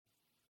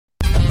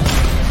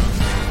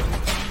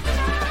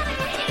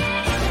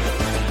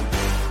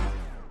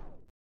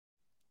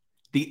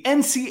The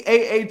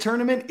NCAA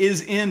tournament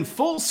is in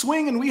full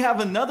swing, and we have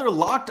another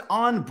locked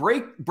on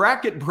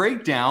bracket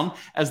breakdown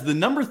as the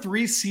number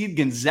 3 seed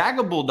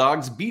Gonzaga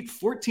Bulldogs beat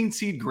 14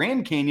 seed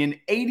Grand Canyon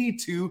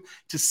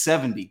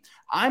 82-70.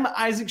 I'm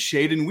Isaac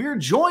Shade, and we're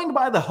joined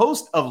by the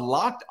host of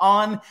Locked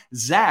On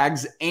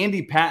Zags,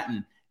 Andy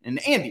Patton. And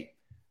Andy,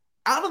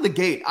 out of the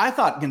gate, I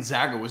thought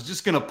Gonzaga was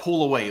just going to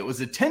pull away. It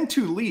was a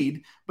 10-2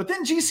 lead, but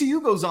then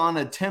GCU goes on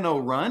a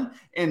 10-0 run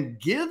and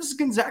gives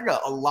Gonzaga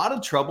a lot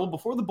of trouble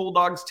before the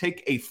Bulldogs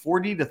take a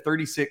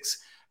 40-36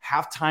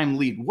 halftime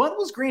lead. What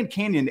was Grand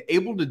Canyon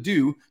able to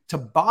do to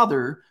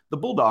bother the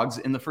Bulldogs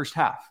in the first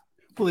half?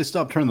 Well, they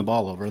stopped turning the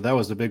ball over. That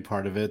was a big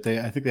part of it.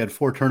 I think they had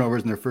 4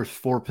 turnovers in their first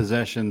 4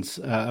 possessions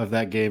of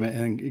that game,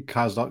 and it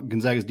caused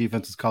Gonzaga's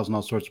defense is causing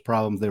all sorts of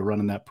problems. They were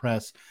running that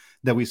press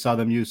that we saw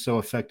them use so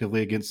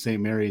effectively against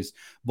St. Mary's,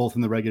 both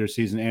in the regular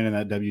season and in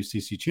that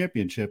WCC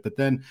championship. But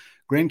then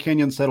Grand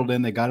Canyon settled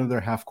in. They got into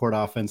their half-court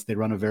offense. They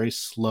run a very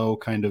slow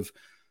kind of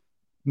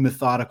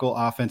methodical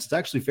offense. It's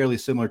actually fairly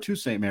similar to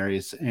St.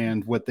 Mary's.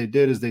 And what they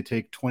did is they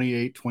take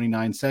 28,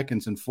 29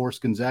 seconds and force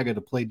Gonzaga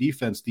to play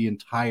defense the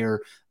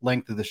entire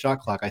length of the shot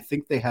clock. I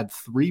think they had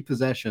 3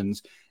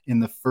 possessions in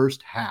the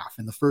first half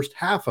of the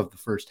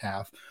first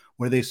half,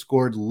 where they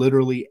scored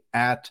literally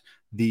at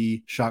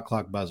the shot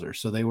clock buzzer.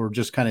 So they were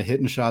just kind of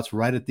hitting shots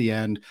right at the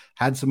end,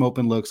 had some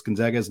open looks.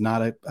 Gonzaga is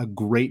not a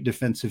great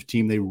defensive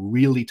team. They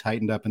really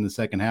tightened up in the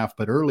second half,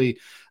 but early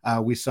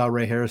we saw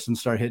Ray Harrison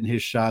start hitting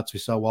his shots. We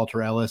saw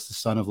Walter Ellis, the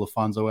son of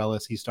LaFonso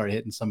Ellis. He started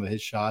hitting some of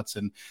his shots,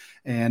 and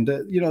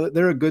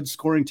they're a good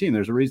scoring team.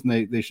 There's a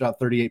reason they shot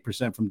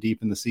 38% from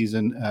deep in the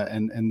season,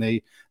 and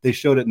they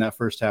showed it in that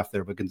first half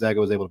there, but Gonzaga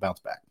was able to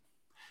bounce back.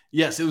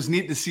 Yes, it was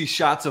neat to see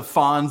shots of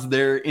Fonz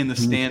there in the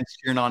stands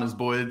cheering on his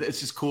boy. It's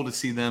just cool to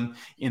see them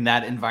in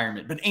that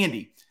environment. But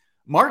Andy,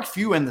 Mark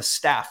Few and the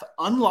staff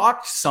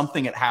unlocked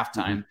something at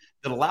halftime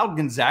that allowed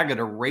Gonzaga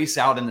to race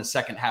out in the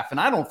second half.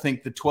 And I don't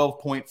think the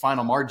 12-point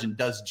final margin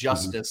does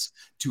justice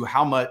to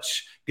how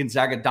much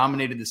Gonzaga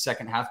dominated the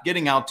second half,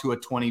 getting out to a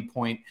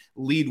 20-point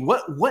lead.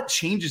 What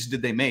changes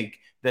did they make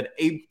that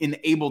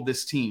enabled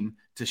this team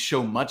to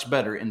show much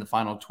better in the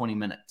final 20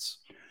 minutes?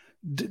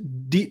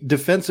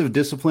 Defensive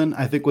discipline,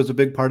 I think, was a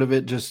big part of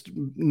it. Just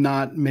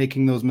not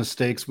making those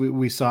mistakes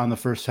we saw in the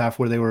first half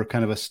where they were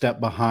kind of a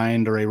step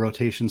behind or a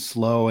rotation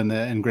slow,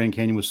 and Grand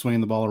Canyon was swinging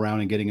the ball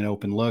around and getting an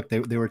open look. They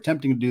were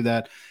attempting to do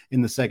that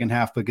in the second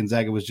half, but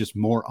Gonzaga was just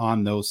more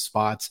on those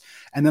spots.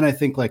 And then I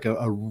think like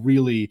a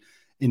really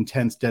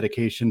intense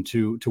dedication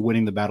to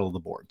winning the battle of the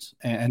boards.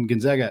 And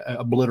Gonzaga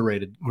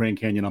obliterated Grand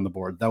Canyon on the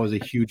board. That was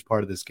a huge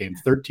part of this game.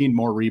 13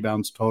 more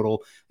rebounds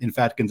total. In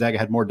fact, Gonzaga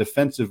had more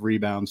defensive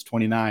rebounds,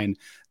 29,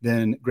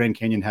 than Grand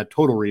Canyon had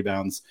total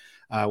rebounds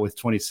with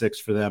 26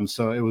 for them.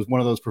 So it was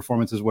one of those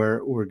performances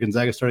where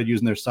Gonzaga started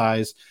using their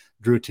size.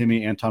 Drew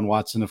Timme, Anton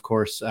Watson, of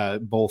course,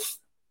 both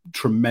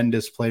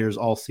tremendous players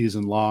all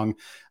season long.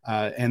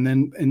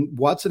 And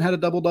Watson had a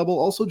double-double.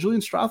 Also,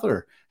 Julian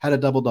Strawther had a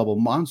double-double.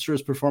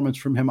 Monstrous performance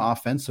from him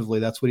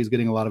offensively. That's what he's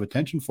getting a lot of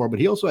attention for. But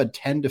he also had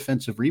 10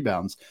 defensive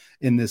rebounds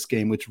in this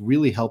game, which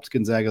really helped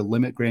Gonzaga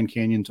limit Grand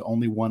Canyon to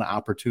only one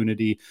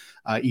opportunity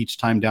each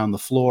time down the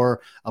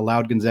floor,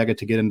 allowed Gonzaga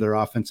to get into their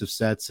offensive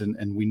sets.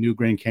 And we knew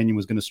Grand Canyon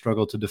was going to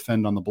struggle to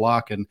defend on the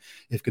block. And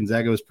if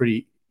Gonzaga was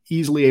pretty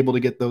easily able to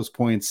get those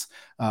points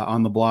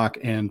on the block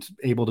and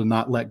able to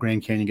not let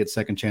Grand Canyon get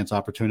second chance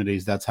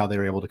opportunities, that's how they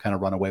were able to kind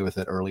of run away with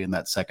it early in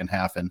that second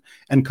half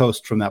and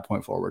coast from that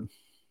point forward.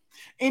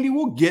 Andy,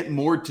 we'll get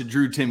more to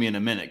Drew Timme in a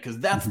minute because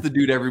that's the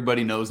dude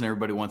everybody knows and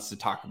everybody wants to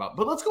talk about.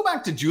 But let's go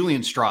back to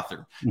Julian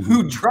Strawther,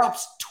 who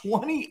drops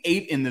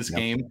 28 in this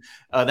game.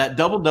 That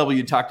double-double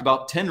you talked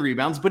about, 10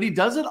 rebounds, but he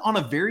does it on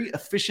a very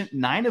efficient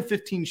 9 of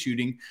 15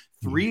 shooting,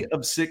 3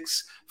 of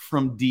 6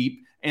 from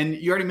deep. And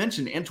you already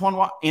mentioned Anton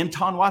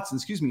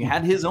Watson,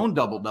 had his own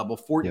double-double,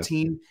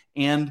 14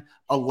 and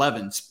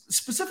 11.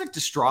 Specific to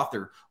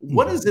Strawther,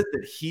 what is it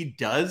that he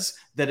does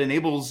that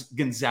enables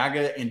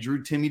Gonzaga and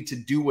Drew Timme to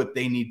do what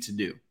they need to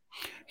do?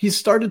 He's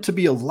started to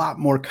be a lot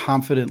more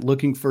confident,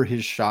 looking for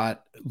his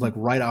shot, like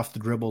right off the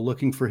dribble,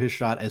 looking for his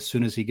shot as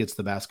soon as he gets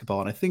the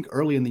basketball. And I think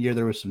early in the year,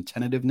 there was some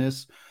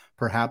tentativeness,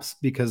 perhaps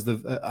because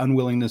of the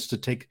unwillingness to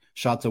take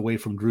shots away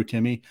from Drew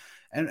Timme.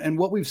 And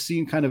what we've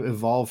seen kind of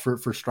evolve for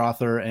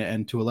Strawther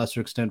and to a lesser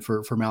extent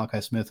for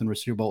Malachi Smith and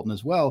Rasir Bolton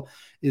as well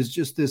is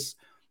just this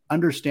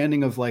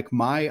understanding of like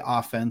my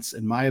offense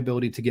and my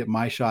ability to get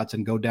my shots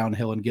and go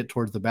downhill and get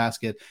towards the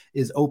basket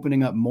is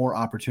opening up more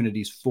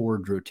opportunities for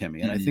Drew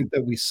Timme. And I think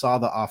that we saw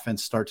the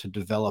offense start to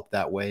develop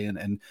that way.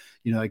 And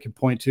I can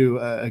point to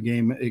a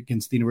game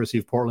against the University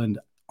of Portland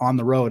on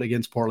the road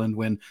against Portland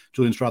when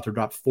Julian Strawther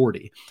dropped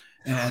 40.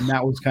 And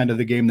that was kind of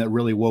the game that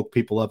really woke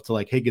people up to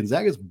like, hey,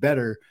 Gonzaga's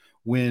better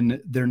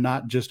when they're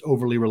not just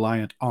overly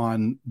reliant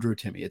on Drew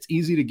Timme. It's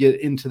easy to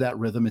get into that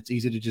rhythm. It's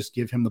easy to just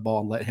give him the ball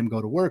and let him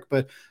go to work.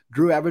 But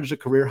Drew averaged a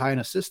career high in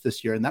assists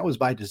this year, and that was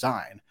by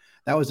design.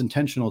 That was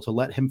intentional to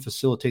let him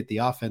facilitate the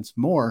offense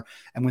more.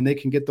 And when they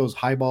can get those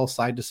high ball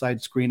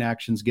side-to-side screen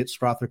actions, get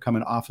Strawther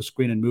coming off a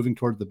screen and moving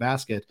towards the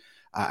basket,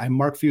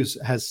 Mark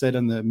Fuse has said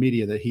in the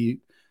media that he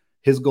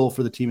His goal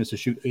for the team is to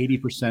shoot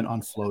 80%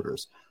 on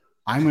floaters.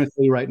 I'm going to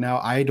tell you right now,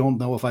 I don't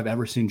know if I've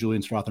ever seen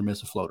Julian Strother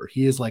miss a floater.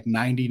 He is like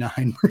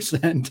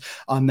 99%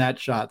 on that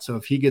shot. So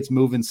if he gets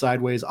moving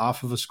sideways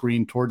off of a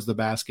screen towards the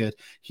basket,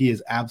 he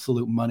is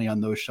absolute money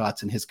on those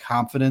shots. And his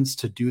confidence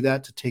to do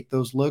that, to take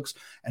those looks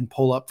and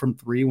pull up from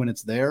three when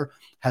it's there,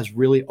 has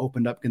really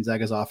opened up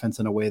Gonzaga's offense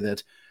in a way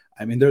that,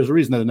 I mean, there's a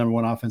reason they're the number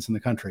one offense in the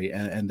country,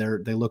 and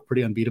they look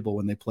pretty unbeatable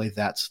when they play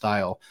that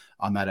style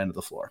on that end of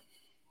the floor.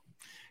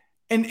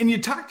 And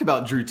you talked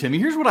about Drew Timme.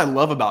 Here's what I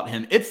love about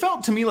him. It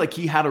felt to me like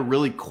he had a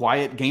really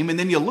quiet game. And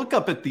then you look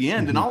up at the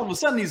end and all of a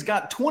sudden he's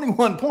got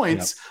 21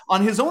 points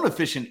on his own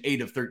efficient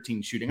 8 of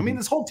 13 shooting. I mean,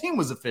 this whole team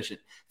was efficient.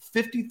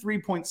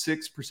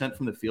 53.6%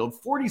 from the field,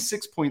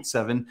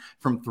 46.7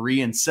 from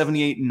three, and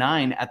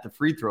 78.9 at the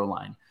free throw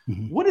line.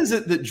 What is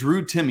it that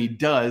Drew Timme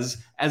does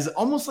as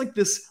almost like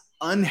this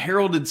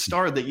unheralded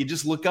star that you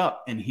just look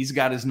up and he's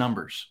got his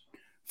numbers?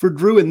 For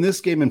Drew in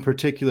this game in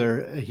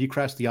particular, he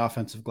crashed the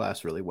offensive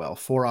glass really well.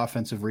 4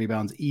 offensive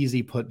rebounds,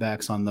 easy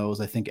putbacks on those.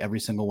 I think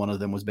every single one of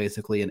them was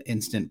basically an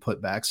instant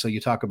putback. So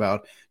you talk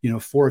about,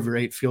 4 of your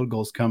 8 field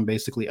goals come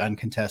basically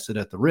uncontested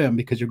at the rim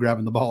because you're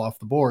grabbing the ball off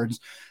the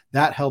boards.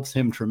 That helps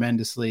him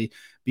tremendously.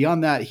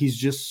 Beyond that, he's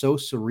just so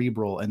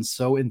cerebral and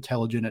so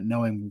intelligent at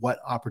knowing what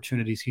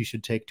opportunities he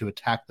should take to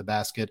attack the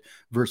basket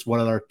versus what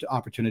other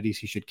opportunities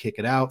he should kick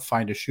it out,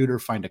 find a shooter,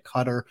 find a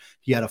cutter.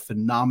 He had a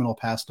phenomenal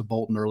pass to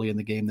Bolton early in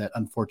the game that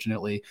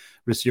unfortunately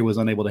Rasir was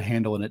unable to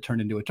handle, and it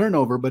turned into a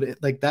turnover. But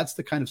that's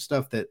the kind of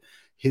stuff that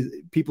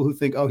people who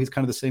think, oh, he's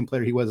kind of the same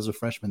player he was as a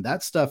freshman,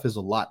 that stuff is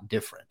a lot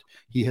different.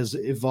 He has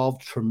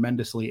evolved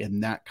tremendously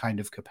in that kind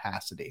of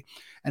capacity.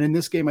 And in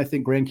this game, I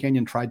think Grand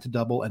Canyon tried to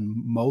double, and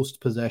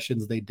most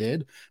possessions they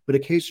did, but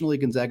occasionally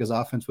Gonzaga's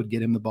offense would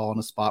get him the ball in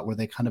a spot where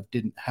they kind of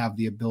didn't have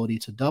the ability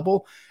to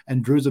double,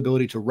 and Drew's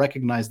ability to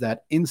recognize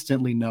that,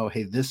 instantly know,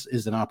 hey, this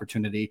is an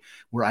opportunity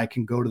where I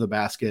can go to the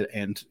basket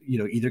and,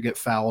 either get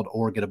fouled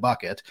or get a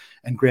bucket.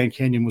 And Grand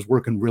Canyon was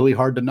working really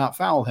hard to not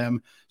foul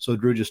him, so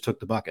Drew just took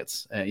the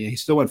buckets. He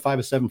still went 5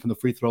 of 7 from the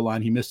free throw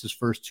line. He missed his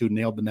first 2,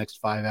 nailed the next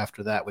 5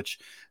 after that, which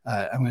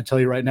I'm going to tell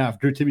you right now, if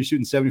Drew Timme's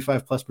shooting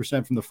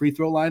 75+% from the free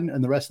throw line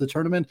and the rest of the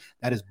tournament,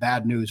 that is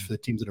bad news for the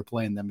teams that are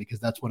playing them, because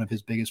that's one of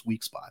his biggest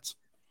weak spots.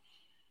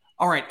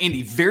 All right,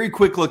 Andy, very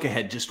quick look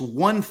ahead. Just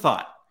one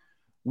thought.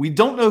 We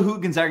don't know who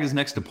Gonzaga's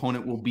next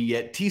opponent will be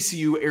yet.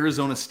 TCU,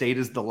 Arizona State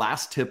is the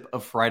last tip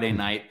of Friday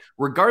night.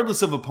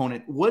 Regardless of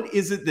opponent, what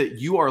is it that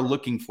you are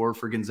looking for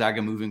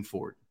Gonzaga moving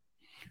forward?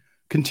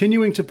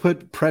 Continuing to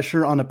put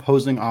pressure on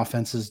opposing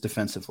offenses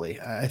defensively.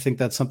 I think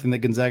that's something that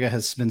Gonzaga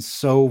has been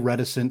so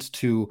reticent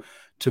to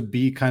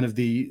be kind of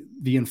the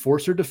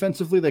enforcer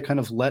defensively. They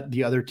kind of let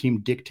the other team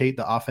dictate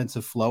the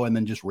offensive flow and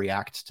then just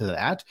react to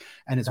that.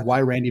 And it's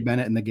why Randy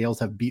Bennett and the Gales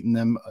have beaten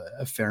them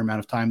a fair amount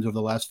of times over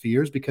the last few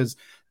years, because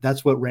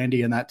that's what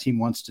Randy and that team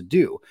wants to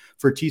do.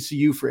 For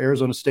TCU, for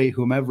Arizona State,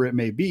 whomever it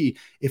may be,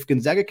 if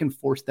Gonzaga can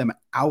force them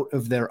out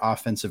of their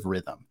offensive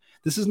rhythm.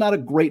 This is not a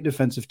great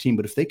defensive team,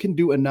 but if they can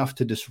do enough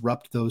to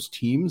disrupt those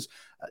teams,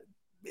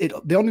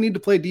 they only need to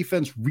play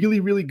defense, really,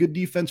 really good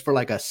defense for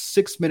like a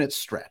 6-minute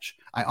stretch.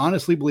 I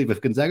honestly believe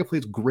if Gonzaga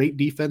plays great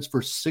defense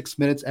for 6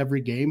 minutes every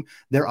game,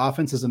 their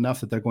offense is enough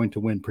that they're going to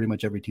win pretty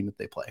much every team that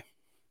they play.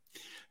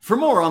 For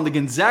more on the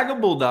Gonzaga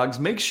Bulldogs,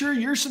 make sure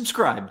you're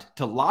subscribed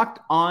to Locked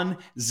On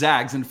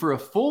Zags. And for a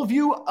full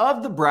view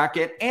of the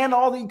bracket and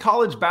all the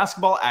college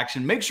basketball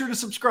action, make sure to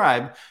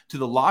subscribe to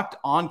the Locked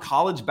On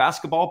College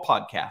Basketball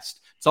Podcast.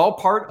 It's all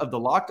part of the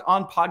Locked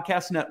On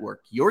Podcast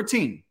Network, your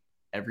team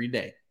every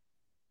day.